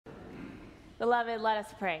Beloved, let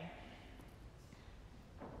us pray.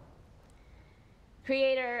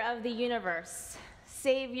 Creator of the universe,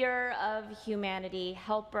 Savior of humanity,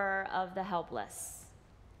 helper of the helpless,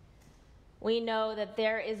 we know that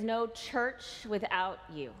there is no church without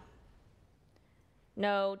you,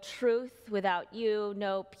 no truth without you,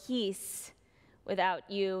 no peace without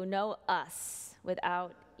you, no us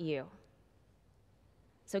without you.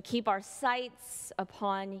 So keep our sights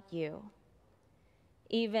upon you,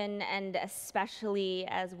 even and especially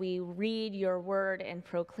as we read your word and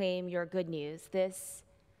proclaim your good news this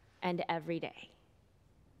and every day.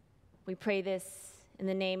 We pray this in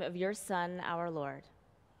the name of your Son, our Lord.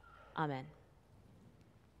 Amen.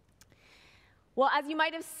 Well, as you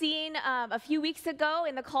might have seen a few weeks ago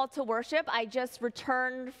in the call to worship, I just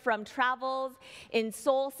returned from travels in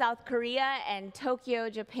Seoul, South Korea, and Tokyo,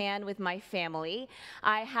 Japan with my family.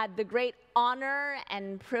 I had the great honor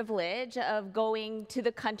and privilege of going to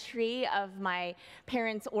the country of my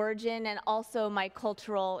parents' origin and also my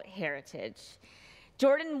cultural heritage.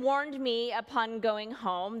 Jordan warned me upon going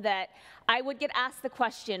home that I would get asked the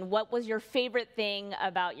question, what was your favorite thing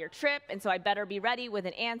about your trip? And so I better be ready with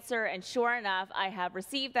an answer. And sure enough, I have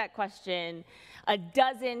received that question a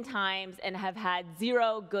dozen times and have had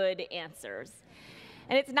 0 good answers.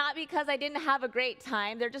 And it's not because I didn't have a great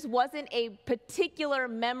time. There just wasn't a particular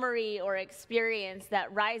memory or experience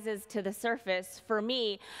that rises to the surface for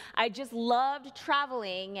me. I just loved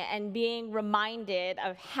traveling and being reminded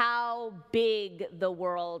of how big the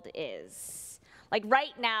world is. Like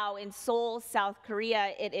right now in Seoul, South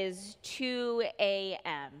Korea, it is 2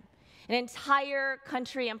 a.m. An entire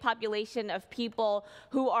country and population of people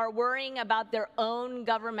who are worrying about their own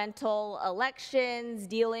governmental elections,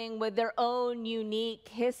 dealing with their own unique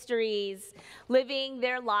histories, living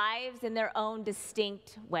their lives in their own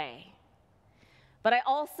distinct way. But I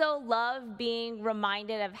also love being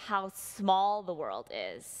reminded of how small the world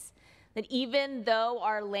is. That even though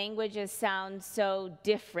our languages sound so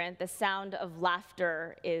different, the sound of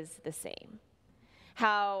laughter is the same.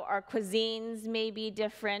 How our cuisines may be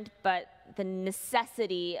different, but the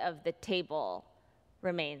necessity of the table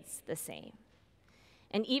remains the same.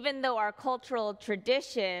 And even though our cultural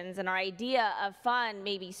traditions and our idea of fun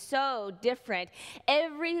may be so different,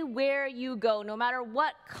 everywhere you go, no matter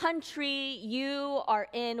what country you are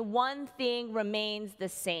in, one thing remains the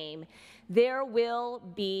same. There will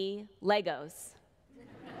be Legos.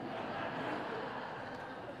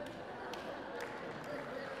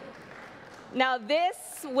 Now, this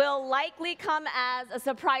will likely come as a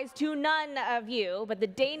surprise to none of you, but the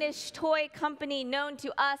Danish toy company known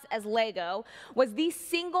to us as Lego was the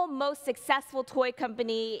single most successful toy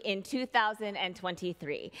company in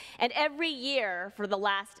 2023, and every year for the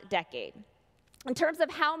last decade. In terms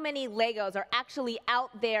of how many Legos are actually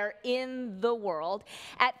out there in the world,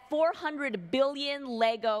 at 400 billion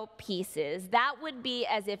Lego pieces, that would be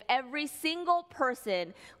as if every single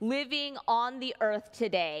person living on the earth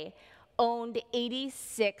today owned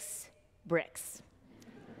 86 bricks.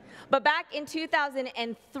 But back in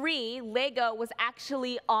 2003, Lego was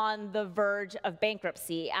actually on the verge of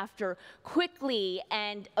bankruptcy after quickly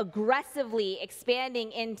and aggressively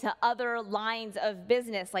expanding into other lines of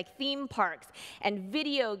business like theme parks and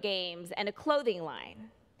video games and a clothing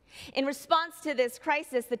line. In response to this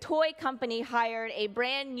crisis, the toy company hired a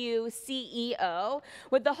brand new CEO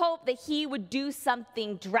with the hope that he would do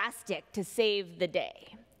something drastic to save the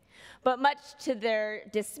day. But much to their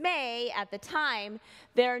dismay at the time,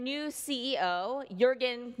 their new CEO,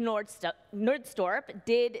 Jürgen Nordstorp,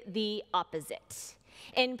 did the opposite.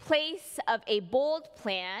 In place of a bold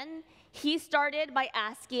plan, he started by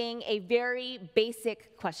asking a very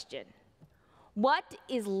basic question. What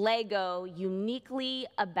is Lego uniquely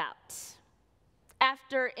about?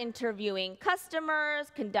 After interviewing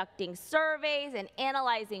customers, conducting surveys, and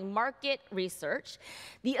analyzing market research,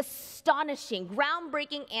 the astonishing,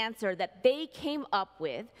 groundbreaking answer that they came up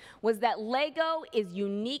with was that Lego is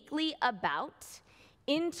uniquely about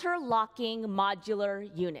interlocking modular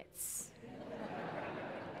units.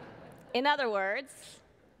 In other words,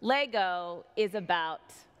 Lego is about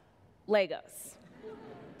Legos.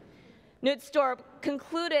 Nordstorp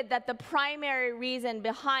concluded that the primary reason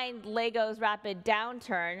behind Lego's rapid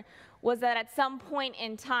downturn was that at some point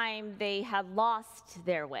in time they had lost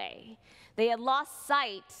their way. They had lost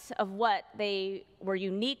sight of what they were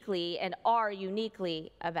uniquely and are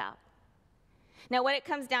uniquely about. Now, when it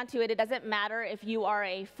comes down to it, it doesn't matter if you are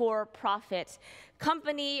a for-profit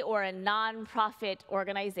company or a nonprofit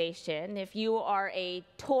organization, if you are a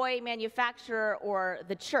toy manufacturer or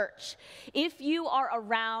the church. If you are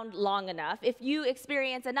around long enough, if you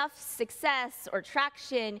experience enough success or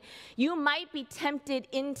traction, you might be tempted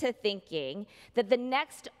into thinking that the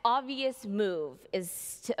next obvious move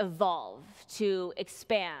is to evolve, to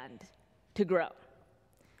expand, to grow.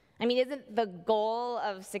 I mean, isn't the goal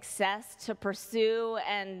of success to pursue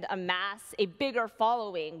and amass a bigger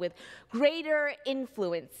following with greater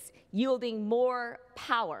influence, yielding more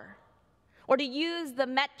power? Or to use the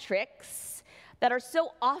metrics that are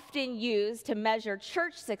so often used to measure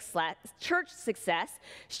church success,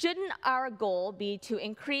 shouldn't our goal be to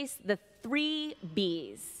increase the 3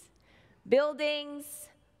 B's: buildings,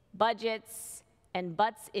 budgets, and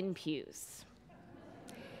butts in pews?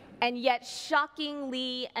 And yet,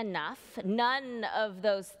 shockingly enough, none of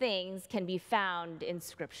those things can be found in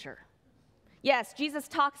Scripture. Yes, Jesus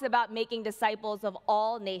talks about making disciples of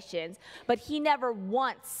all nations, but he never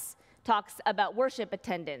once talks about worship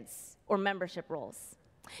attendance or membership rolls.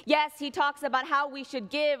 Yes, he talks about how we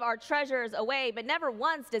should give our treasures away, but never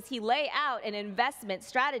once does he lay out an investment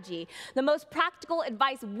strategy. The most practical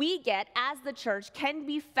advice we get as the church can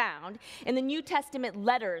be found in the New Testament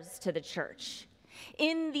letters to the church.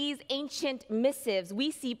 In these ancient missives,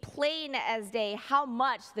 we see plain as day how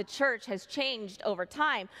much the church has changed over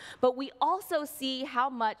time, but we also see how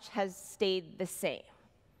much has stayed the same.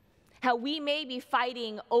 How we may be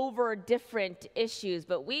fighting over different issues,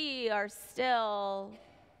 but we are still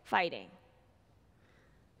fighting.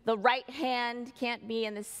 The right hand can't be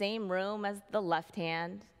in the same room as the left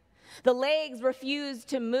hand. The legs refuse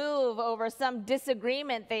to move over some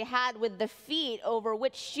disagreement they had with the feet over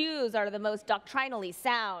which shoes are the most doctrinally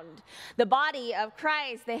sound. The body of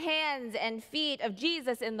Christ, the hands and feet of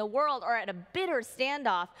Jesus in the world are at a bitter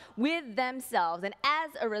standoff with themselves, and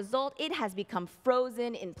as a result, it has become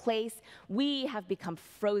frozen in place. We have become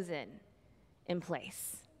frozen in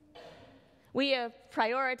place. We have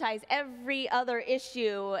prioritized every other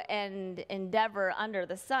issue and endeavor under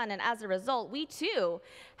the sun, and as a result, we too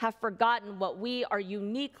have forgotten what we are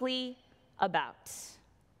uniquely about.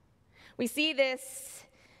 We see this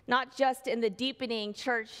not just in the deepening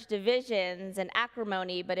church divisions and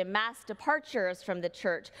acrimony, but in mass departures from the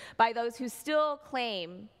church by those who still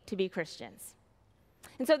claim to be Christians.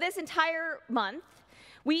 And so this entire month,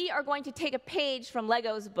 we are going to take a page from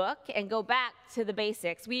Lego's book and go back to the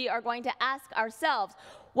basics. We are going to ask ourselves,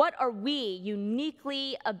 what are we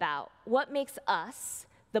uniquely about? What makes us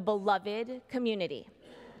the beloved community?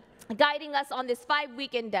 Guiding us on this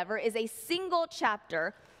 5-week endeavor is a single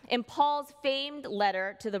chapter in Paul's famed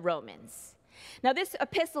letter to the Romans. Now, this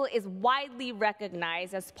epistle is widely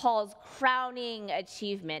recognized as Paul's crowning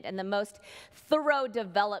achievement and the most thorough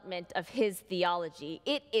development of his theology.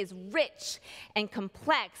 It is rich and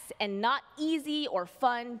complex and not easy or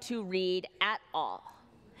fun to read at all.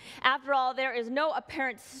 After all, there is no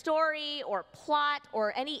apparent story or plot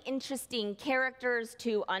or any interesting characters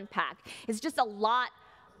to unpack. It's just a lot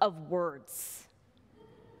of words.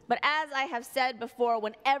 But as I have said before,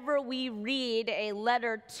 whenever we read a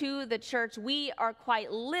letter to the church, we are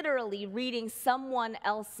quite literally reading someone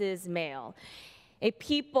else's mail.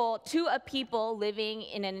 To a people living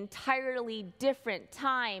in an entirely different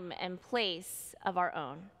time and place of our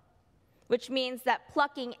own. Which means that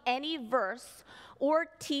plucking any verse or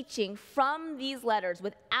teaching from these letters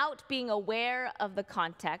without being aware of the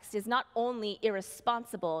context is not only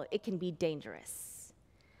irresponsible, it can be dangerous.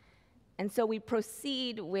 And so we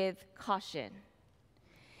proceed with caution.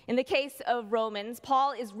 In the case of Romans,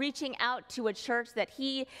 Paul is reaching out to a church that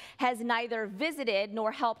he has neither visited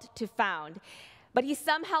nor helped to found. But he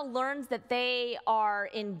somehow learns that they are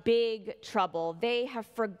in big trouble. They have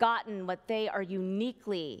forgotten what they are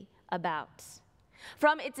uniquely about.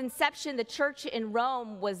 From its inception, the church in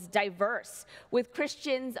Rome was diverse, with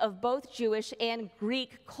Christians of both Jewish and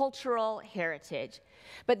Greek cultural heritage.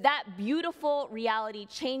 But that beautiful reality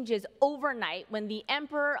changes overnight when the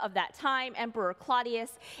emperor of that time, Emperor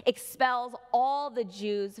Claudius, expels all the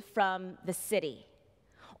Jews from the city.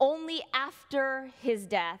 Only after his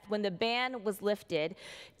death, when the ban was lifted,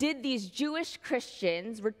 did these Jewish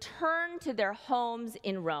Christians return to their homes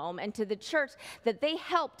in Rome and to the church that they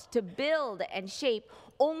helped to build and shape,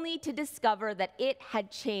 only to discover that it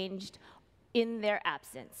had changed in their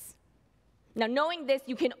absence. Now, knowing this,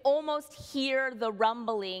 you can almost hear the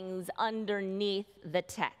rumblings underneath the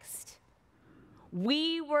text.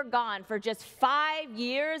 We were gone for just 5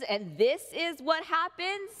 years, and this is what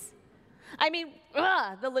happens? I mean,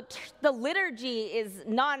 the liturgy is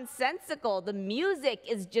nonsensical. The music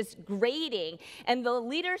is just grating. And the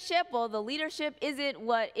leadership, well, the leadership isn't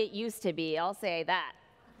what it used to be. I'll say that.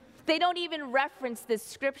 They don't even reference the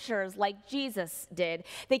scriptures like Jesus did.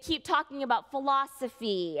 They keep talking about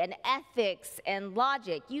philosophy and ethics and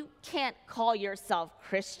logic. You can't call yourself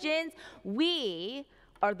Christians. We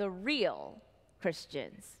are the real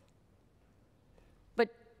Christians. But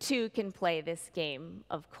two can play this game,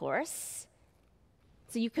 of course.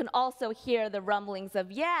 So you can also hear the rumblings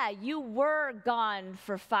of, yeah, you were gone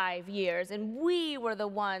for 5 years, and we were the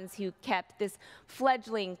ones who kept this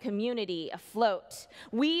fledgling community afloat.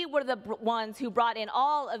 We were the ones who brought in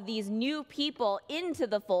all of these new people into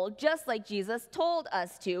the fold, just like Jesus told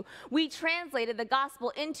us to. We translated the gospel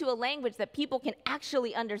into a language that people can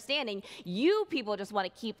actually understand, and you people just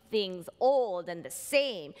want to keep things old and the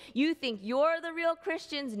same. You think you're the real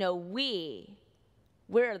Christians? No,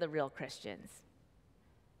 we're the real Christians.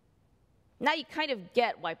 Now you kind of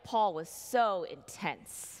get why Paul was so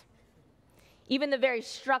intense. Even the very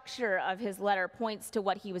structure of his letter points to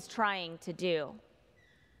what he was trying to do.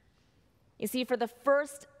 You see, for the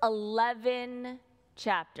first 11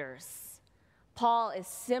 chapters, Paul is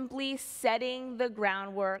simply setting the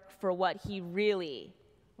groundwork for what he really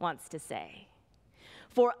wants to say.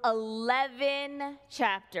 For 11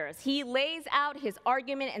 chapters, he lays out his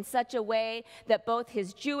argument in such a way that both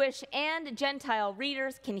his Jewish and Gentile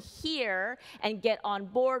readers can hear and get on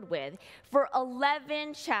board with. For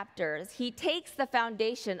 11 chapters, he takes the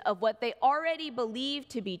foundation of what they already believe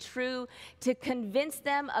to be true to convince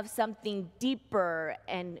them of something deeper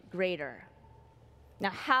and greater. Now,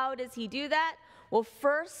 how does he do that? Well,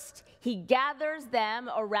 first, he gathers them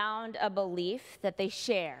around a belief that they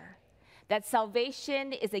share, that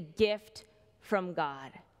salvation is a gift from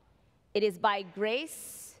God. It is by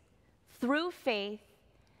grace, through faith,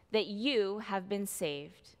 that you have been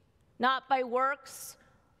saved, not by works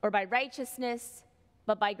or by righteousness,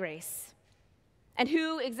 but by grace. And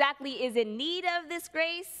who exactly is in need of this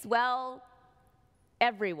grace? Well,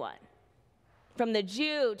 everyone. From the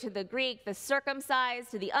Jew to the Greek, the circumcised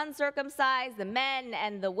to the uncircumcised, the men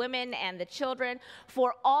and the women and the children,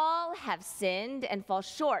 for all have sinned and fall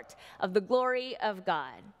short of the glory of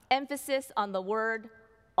God. Emphasis on the word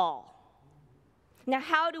all. Now,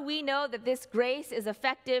 how do we know that this grace is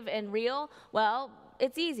effective and real? Well,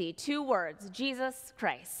 it's easy. 2 words, Jesus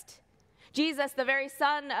Christ. Jesus, the very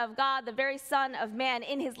Son of God, the very Son of Man,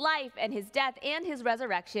 in his life and his death and his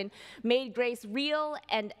resurrection, made grace real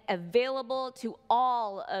and available to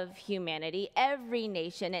all of humanity, every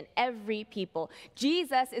nation and every people.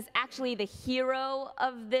 Jesus is actually the hero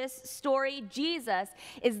of this story. Jesus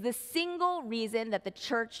is the single reason that the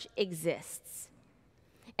church exists.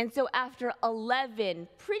 And so after 11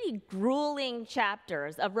 pretty grueling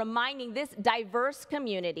chapters of reminding this diverse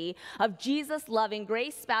community of Jesus-loving,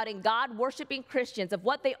 grace-spouting, God-worshiping Christians of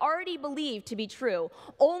what they already believe to be true,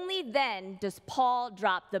 only then does Paul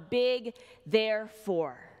drop the big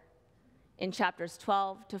therefore in chapters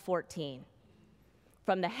 12 to 14.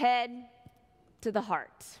 From the head to the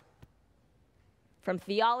heart, from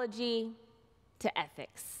theology to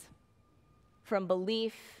ethics, from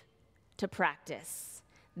belief to practice.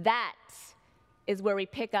 That is where we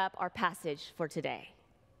pick up our passage for today.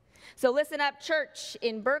 So listen up, church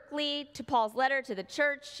in Berkeley, to Paul's letter to the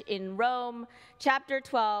church in Rome, chapter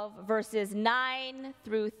 12, verses 9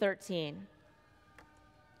 through 13.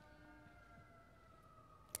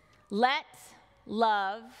 Let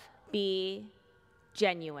love be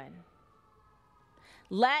genuine.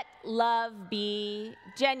 Let love be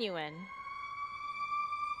genuine.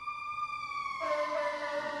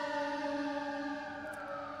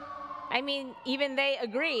 I mean, even they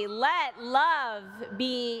agree. Let love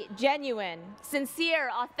be genuine,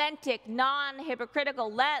 sincere, authentic,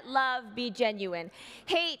 non-hypocritical. Let love be genuine.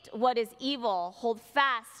 Hate what is evil. Hold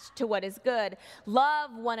fast to what is good.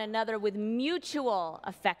 Love one another with mutual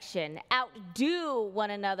affection. Outdo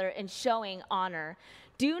one another in showing honor.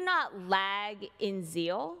 Do not lag in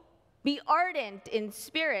zeal. Be ardent in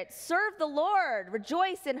spirit. Serve the Lord.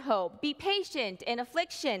 Rejoice in hope. Be patient in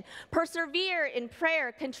affliction. Persevere in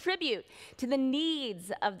prayer. Contribute to the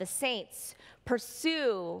needs of the saints.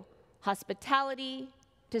 Pursue hospitality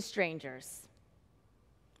to strangers.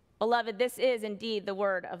 Beloved, this is indeed the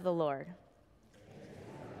word of the Lord.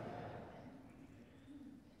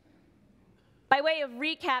 By way of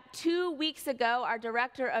recap, 2 weeks ago, our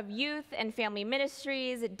Director of Youth and Family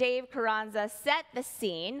Ministries, Dave Carranza, set the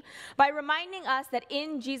scene by reminding us that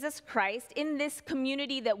in Jesus Christ, in this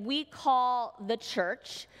community that we call the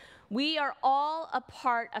church, we are all a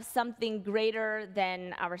part of something greater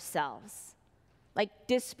than ourselves. like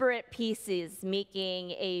disparate pieces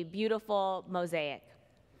making a beautiful mosaic.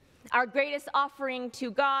 Our greatest offering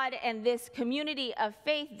to God and this community of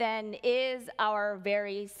faith then is our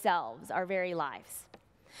very selves, our very lives.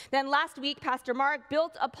 Then last week, Pastor Mark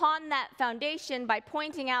built upon that foundation by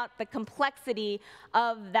pointing out the complexity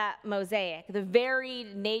of that mosaic, the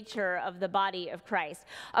varied nature of the body of Christ,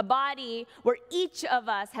 a body where each of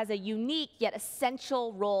us has a unique yet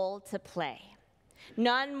essential role to play,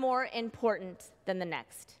 none more important than the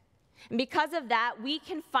next. And because of that, we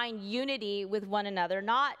can find unity with one another,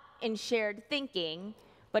 not in shared thinking,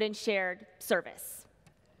 but in shared service.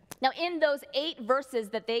 Now, in those 8 verses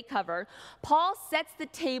that they cover, Paul sets the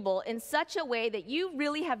table in such a way that you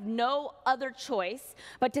really have no other choice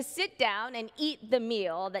but to sit down and eat the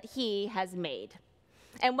meal that he has made.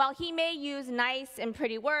 And while he may use nice and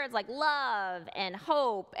pretty words like love and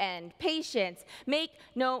hope and patience, make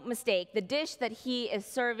no mistake, the dish that he is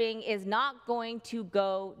serving is not going to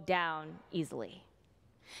go down easily.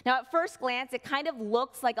 Now, at first glance, it kind of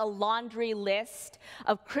looks like a laundry list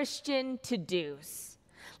of Christian to-dos.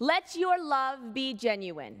 Let your love be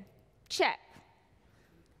genuine. Check.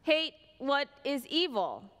 Hate what is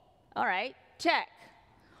evil. All right, check.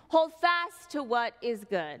 Hold fast to what is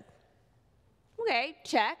good. Okay,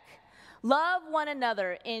 check. Love one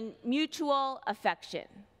another in mutual affection.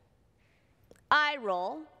 Eye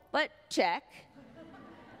roll, but check.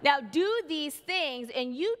 Now do these things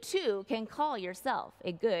and you too can call yourself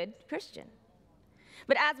a good Christian.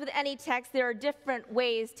 But as with any text, there are different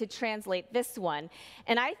ways to translate this one.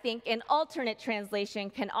 And I think an alternate translation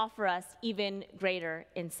can offer us even greater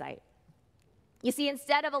insight. You see,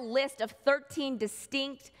 instead of a list of 13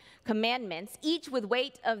 distinct commandments, each with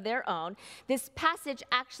weight of their own, this passage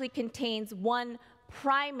actually contains one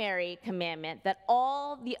primary commandment that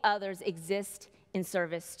all the others exist in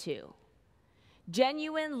service to.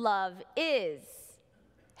 Genuine love is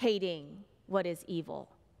hating what is evil,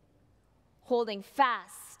 holding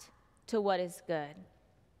fast to what is good,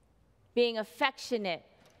 being affectionate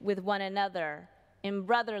with one another in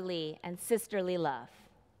brotherly and sisterly love.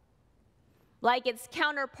 Like its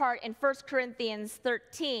counterpart in 1 Corinthians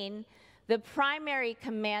 13, the primary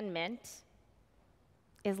commandment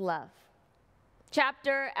is love.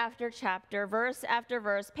 Chapter after chapter, verse after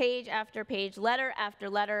verse, page after page, letter after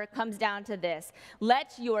letter comes down to this: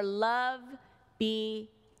 let your love be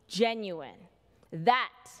genuine.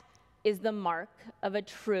 That is the mark of a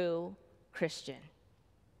true Christian.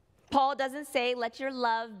 Paul doesn't say, let your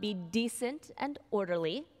love be decent and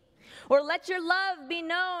orderly, or let your love be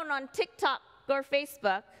known on TikTok or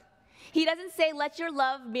Facebook. He doesn't say, let your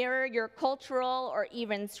love mirror your cultural or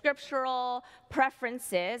even scriptural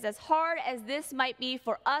preferences. As hard as this might be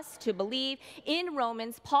for us to believe, in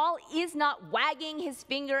Romans, Paul is not wagging his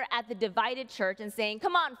finger at the divided church and saying,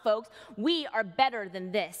 come on, folks, we are better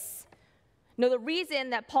than this. No, the reason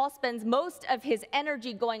that Paul spends most of his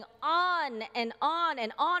energy going on and on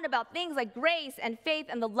and on about things like grace and faith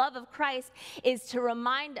and the love of Christ is to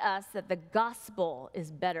remind us that the gospel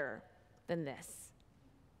is better than this.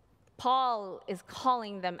 Paul is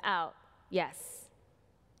calling them out, yes.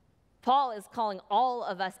 Paul is calling all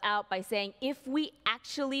of us out by saying, if we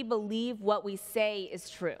actually believe what we say is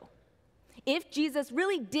true, if Jesus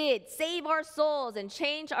really did save our souls and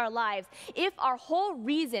change our lives, if our whole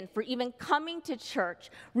reason for even coming to church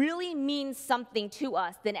really means something to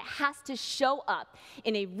us, then it has to show up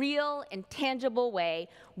in a real and tangible way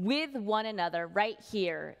with one another right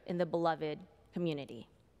here in the beloved community.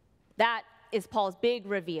 That is Paul's big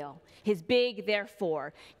reveal, his big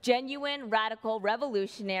therefore. Genuine, radical,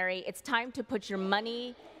 revolutionary. It's time to put your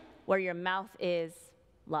money where your mouth is,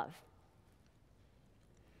 love.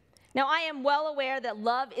 Now, I am well aware that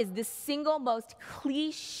love is the single most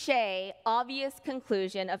cliche, obvious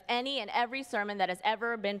conclusion of any and every sermon that has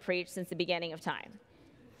ever been preached since the beginning of time.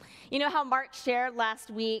 You know how Mark shared last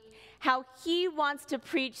week how he wants to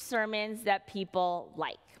preach sermons that people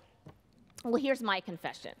like. Well, here's my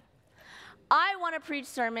confession. I want to preach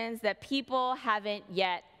sermons that people haven't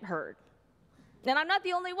yet heard. And I'm not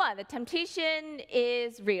the only one. The temptation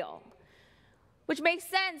is real. Which makes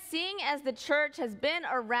sense, seeing as the church has been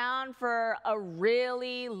around for a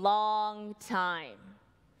really long time.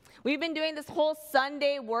 We've been doing this whole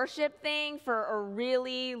Sunday worship thing for a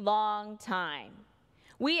really long time.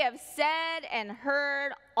 We have said and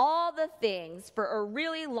heard all the things for a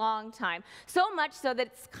really long time, so much so that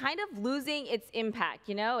it's kind of losing its impact,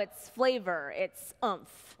 its flavor, its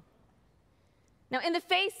oomph. Now, in the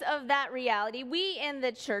face of that reality, we in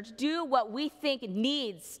the church do what we think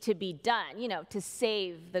needs to be done, to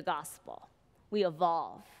save the gospel. We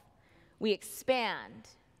evolve. We expand.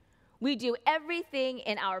 We do everything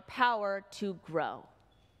in our power to grow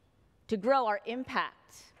our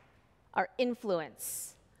impact, our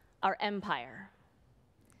influence, our empire.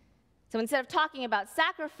 So instead of talking about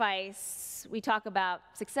sacrifice, we talk about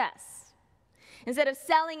success. Instead of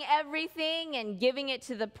selling everything and giving it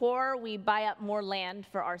to the poor, we buy up more land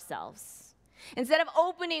for ourselves. Instead of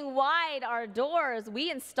opening wide our doors,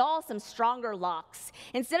 we install some stronger locks.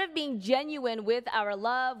 Instead of being genuine with our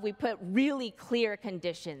love, we put really clear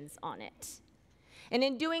conditions on it. And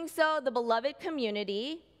in doing so, the beloved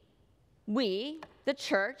community, we, the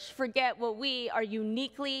church, forget what we are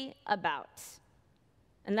uniquely about.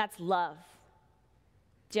 And that's love.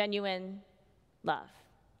 Genuine love.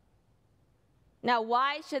 Now,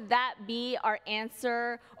 why should that be our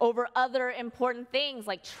answer over other important things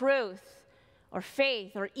like truth or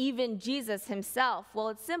faith or even Jesus himself? Well,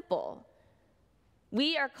 it's simple.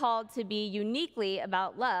 We are called to be uniquely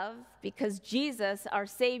about love because Jesus, our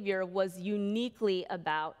Savior, was uniquely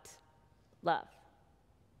about love.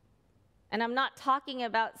 And I'm not talking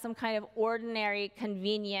about some kind of ordinary,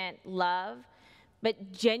 convenient love,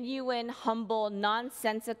 but genuine, humble,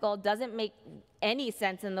 nonsensical, doesn't make any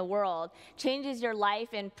sense in the world, changes your life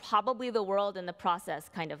and probably the world in the process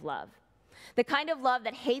kind of love. The kind of love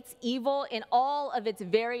that hates evil in all of its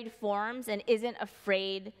varied forms and isn't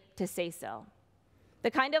afraid to say so.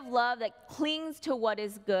 The kind of love that clings to what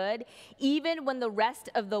is good, even when the rest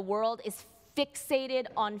of the world is fixated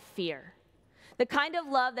on fear. The kind of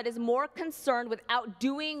love that is more concerned with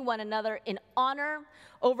outdoing one another in honor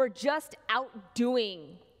over just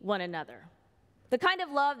outdoing one another. The kind of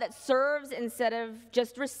love that serves instead of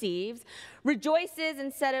just receives, rejoices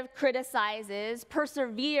instead of criticizes,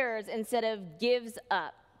 perseveres instead of gives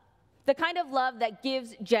up. The kind of love that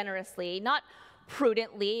gives generously, not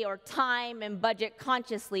prudently or time and budget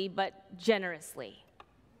consciously, but generously.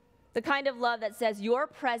 The kind of love that says your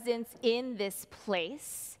presence in this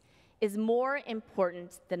place is more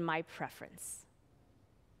important than my preference.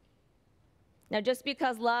 Now, just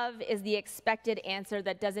because love is the expected answer,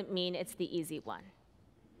 that doesn't mean it's the easy one.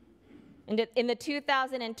 In the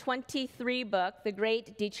 2023 book, The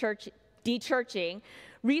Great Dechurching,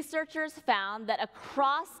 researchers found that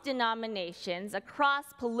across denominations, across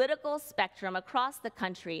political spectrum, across the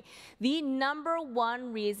country, the number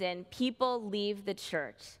one reason people leave the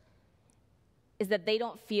church is that they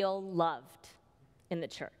don't feel loved in the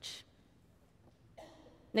church.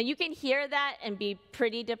 Now, you can hear that and be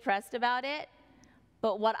pretty depressed about it,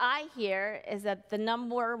 but what I hear is that the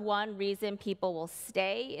number one reason people will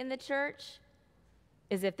stay in the church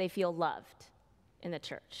is if they feel loved in the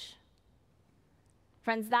church.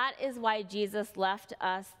 Friends, that is why Jesus left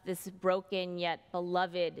us this broken yet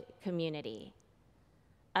beloved community.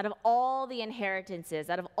 Out of all the inheritances,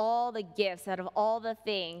 out of all the gifts, out of all the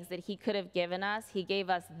things that he could have given us, he gave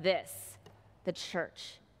us this, the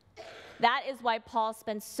church. That is why Paul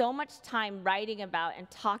spends so much time writing about and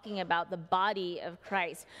talking about the body of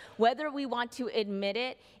Christ. Whether we want to admit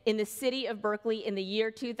it in the city of Berkeley in the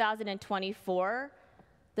year 2024,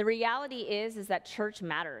 the reality is that church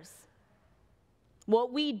matters.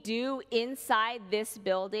 What we do inside this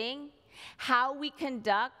building, how we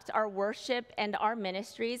conduct our worship and our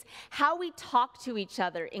ministries, how we talk to each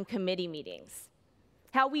other in committee meetings,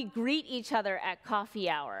 how we greet each other at coffee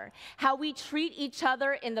hour, how we treat each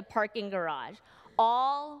other in the parking garage.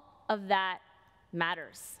 All of that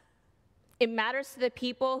matters. It matters to the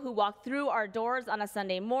people who walk through our doors on a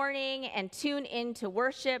Sunday morning and tune in to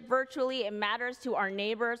worship virtually. It matters to our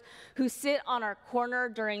neighbors who sit on our corner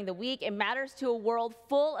during the week. It matters to a world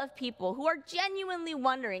full of people who are genuinely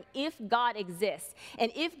wondering if God exists.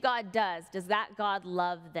 And if God does that God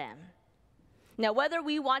love them? Now, whether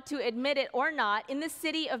we want to admit it or not, in the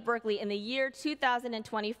city of Berkeley in the year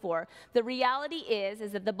 2024, the reality is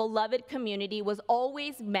that the beloved community was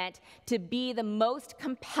always meant to be the most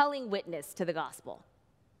compelling witness to the gospel.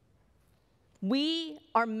 We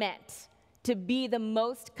are meant to be the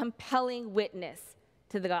most compelling witness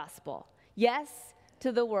to the gospel. Yes,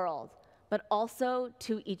 to the world, but also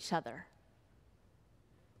to each other.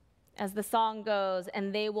 As the song goes,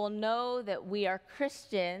 and they will know that we are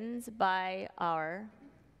Christians by our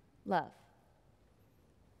love.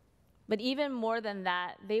 But even more than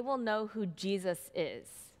that, they will know who Jesus is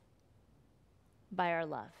by our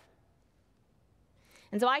love.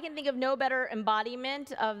 And so I can think of no better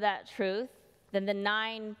embodiment of that truth than the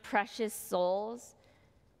 9 precious souls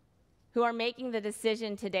who are making the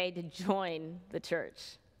decision today to join the church.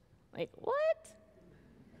 Like, what?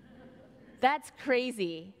 That's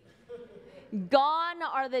crazy. Gone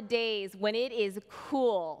are the days when it is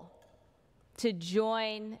cool to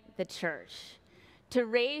join the church, to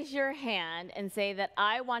raise your hand and say that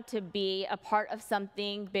I want to be a part of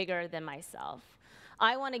something bigger than myself.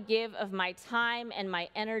 I want to give of my time and my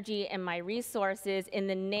energy and my resources in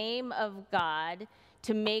the name of God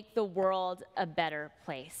to make the world a better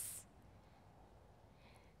place.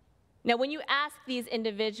 Now, when you ask these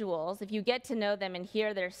individuals, if you get to know them and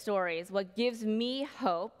hear their stories, what gives me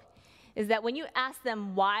hope is that when you ask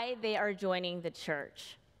them why they are joining the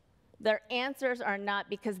church, their answers are not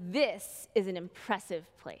because this is an impressive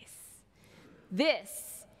place.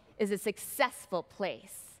 This is a successful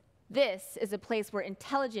place. This is a place where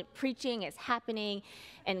intelligent preaching is happening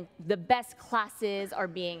and the best classes are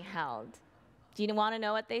being held. Do you want to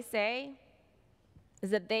know what they say? Is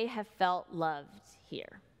that they have felt loved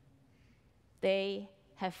here. They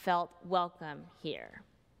have felt welcome here.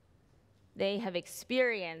 They have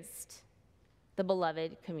experienced the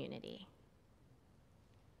beloved community.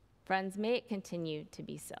 Friends, may it continue to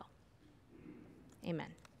be so. Amen.